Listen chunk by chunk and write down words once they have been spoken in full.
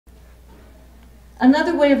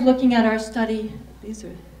Another way of looking at our study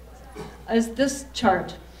is this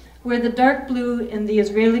chart, where the dark blue in the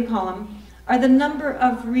Israeli column are the number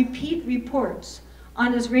of repeat reports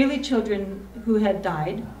on Israeli children who had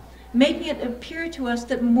died, making it appear to us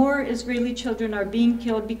that more Israeli children are being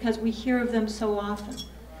killed because we hear of them so often,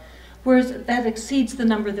 whereas that exceeds the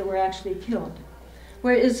number that were actually killed.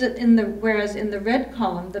 Whereas in the red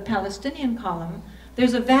column, the Palestinian column,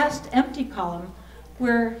 there's a vast empty column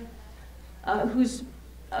where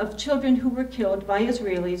of children who were killed by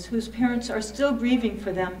Israelis whose parents are still grieving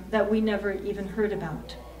for them that we never even heard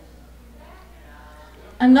about.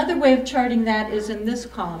 Another way of charting that is in this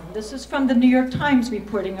column. This is from the New York Times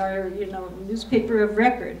reporting, our newspaper of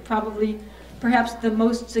record, perhaps the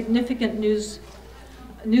most significant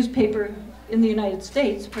newspaper in the United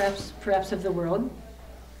States, perhaps of the world.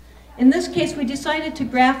 In this case, we decided to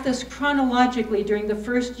graph this chronologically during the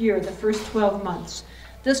first year, the first 12 months.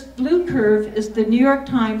 This blue curve is the New York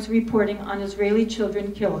Times reporting on Israeli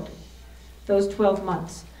children killed, those 12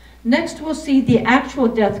 months. Next, we'll see the actual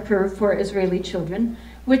death curve for Israeli children,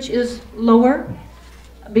 which is lower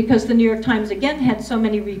because the New York Times again had so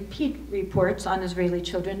many repeat reports on Israeli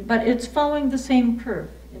children, but it's following the same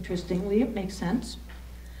curve. Interestingly, it makes sense.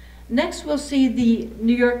 Next, we'll see the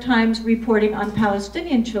New York Times reporting on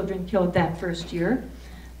Palestinian children killed that first year,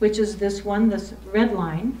 which is this one, this red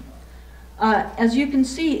line. As you can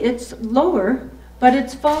see, it's lower, but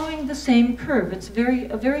it's following the same curve. It's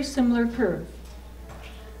a very similar curve.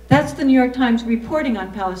 That's the New York Times reporting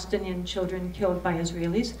on Palestinian children killed by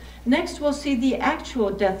Israelis. Next, we'll see the actual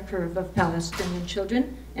death curve of Palestinian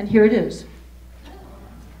children, and here it is.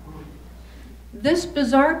 This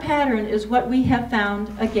bizarre pattern is what we have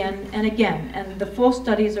found again and again, and the full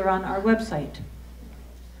studies are on our website.